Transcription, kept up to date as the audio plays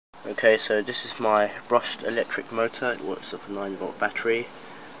Okay, so this is my brushed electric motor. It works off a 9-volt battery.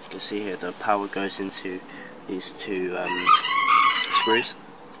 You can see here the power goes into these two screws.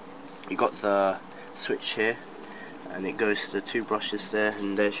 You got the switch here, and it goes to the two brushes there,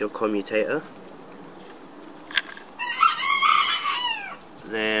 and there's your commutator.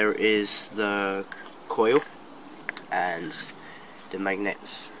 There is the coil and the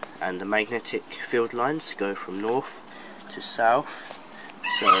magnets, and the magnetic field lines go from north to south.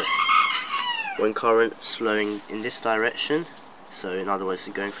 So when current is flowing in this direction, so in other words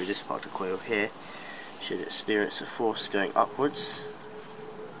going through this part of the coil here, you should experience a force going upwards.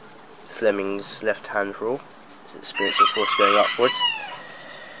 Fleming's left hand rule, experience a force going upwards,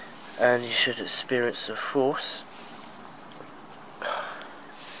 and you should experience a force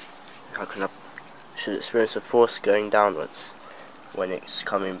going downwards when it's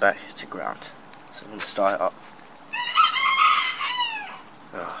coming back to ground. So I'm going to start it up.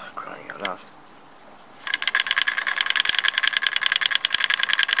 Oh, crying out loud.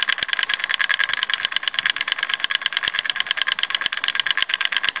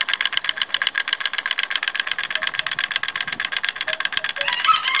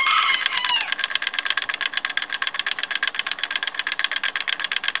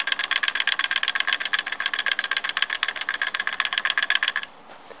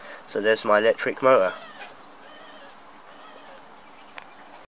 So there's my electric motor.